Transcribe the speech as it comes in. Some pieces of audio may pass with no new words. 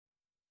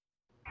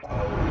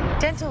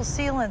Dental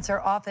sealants are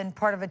often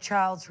part of a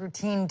child's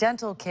routine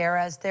dental care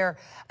as their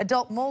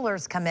adult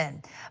molars come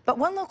in. But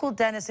one local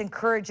dentist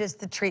encourages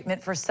the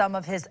treatment for some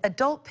of his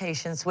adult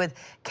patients with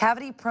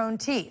cavity-prone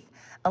teeth.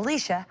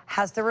 Alicia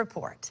has the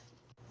report.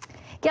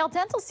 Gail,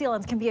 dental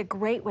sealants can be a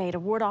great way to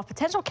ward off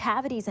potential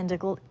cavities and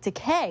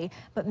decay,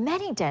 but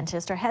many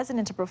dentists are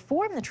hesitant to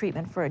perform the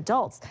treatment for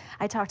adults.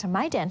 I talked to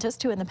my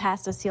dentist, who in the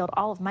past has sealed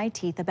all of my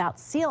teeth, about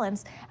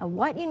sealants and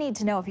what you need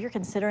to know if you're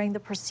considering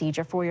the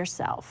procedure for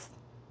yourself.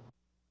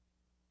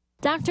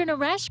 Dr.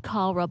 Naresh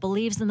Kalra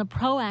believes in the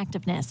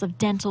proactiveness of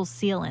dental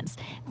sealants,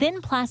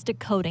 thin plastic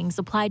coatings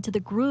applied to the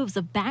grooves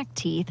of back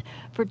teeth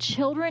for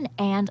children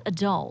and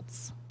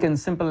adults. In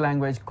simple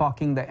language,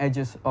 caulking the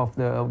edges of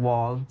the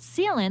wall.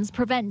 Sealants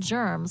prevent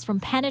germs from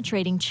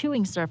penetrating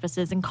chewing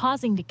surfaces and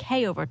causing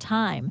decay over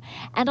time.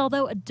 And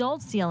although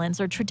adult sealants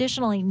are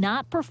traditionally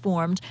not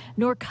performed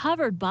nor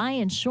covered by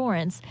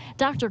insurance,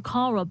 Dr.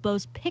 Kalra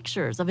boasts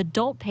pictures of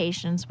adult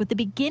patients with the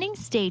beginning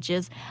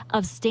stages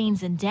of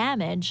stains and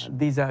damage.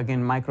 These are,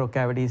 again, micro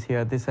cavities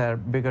here. These are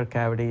bigger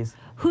cavities.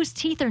 Whose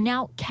teeth are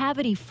now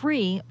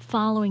cavity-free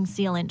following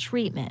sealant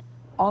treatment.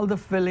 All the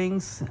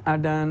fillings are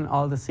done,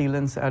 all the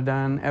sealants are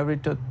done, every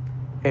tooth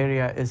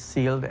area is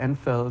sealed and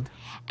filled.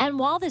 And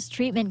while this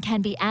treatment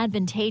can be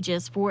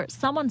advantageous for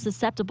someone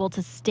susceptible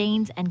to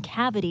stains and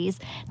cavities,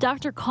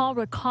 Dr.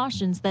 Kalra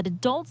cautions that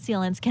adult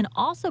sealants can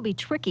also be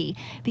tricky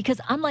because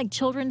unlike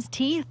children's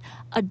teeth,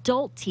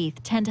 adult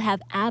teeth tend to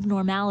have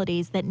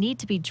abnormalities that need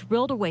to be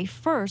drilled away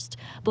first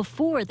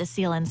before the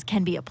sealants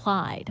can be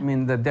applied. I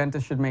mean, the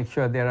dentist should make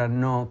sure there are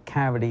no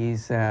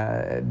cavities.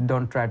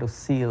 Don't try to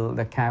seal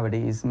the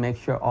cavities. Make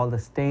sure all the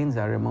stains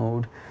are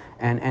removed,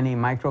 and any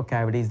micro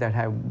cavities that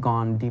have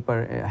gone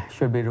deeper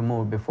should be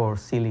removed before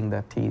sealing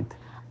the teeth.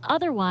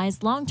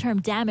 Otherwise,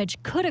 long-term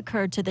damage could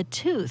occur to the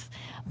tooth,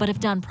 but if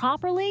done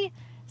properly,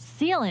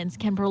 sealants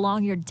can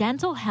prolong your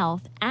dental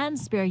health and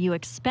spare you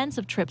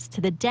expensive trips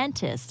to the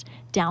dentist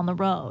down the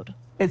road.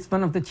 It's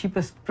one of the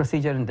cheapest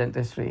procedures in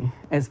dentistry.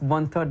 It's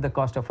 1/3 the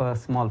cost of a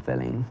small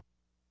filling.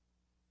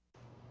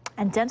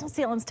 And dental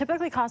sealants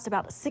typically cost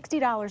about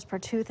 $60 per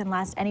tooth and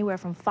last anywhere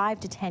from 5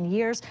 to 10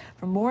 years.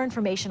 For more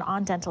information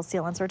on dental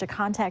sealants or to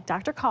contact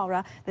Dr.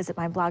 Kalra, visit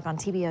my blog on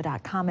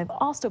tbo.com. I've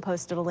also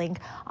posted a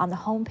link on the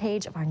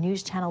homepage of our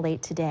News Channel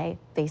 8 Today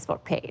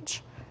Facebook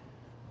page.